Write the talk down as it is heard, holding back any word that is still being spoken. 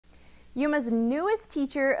Yuma's newest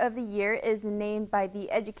Teacher of the Year is named by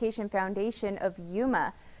the Education Foundation of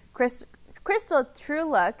Yuma. Crystal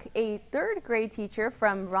Trueluck, a third-grade teacher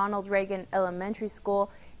from Ronald Reagan Elementary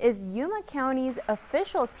School, is Yuma County's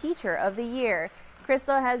official Teacher of the Year.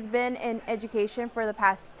 Crystal has been in education for the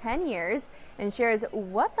past 10 years and shares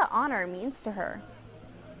what the honor means to her.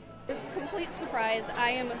 It's a complete surprise.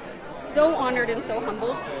 I am so honored and so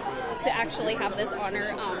humbled to actually have this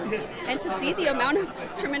honor and to see the amount of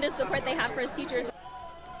tremendous support they have for us teachers.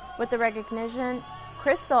 With the recognition,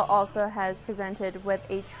 Crystal also has presented with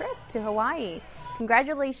a trip to Hawaii.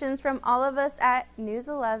 Congratulations from all of us at News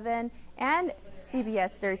 11 and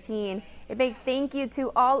CBS 13. A big thank you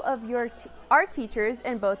to all of our teachers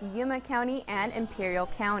in both Yuma County and Imperial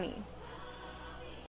County.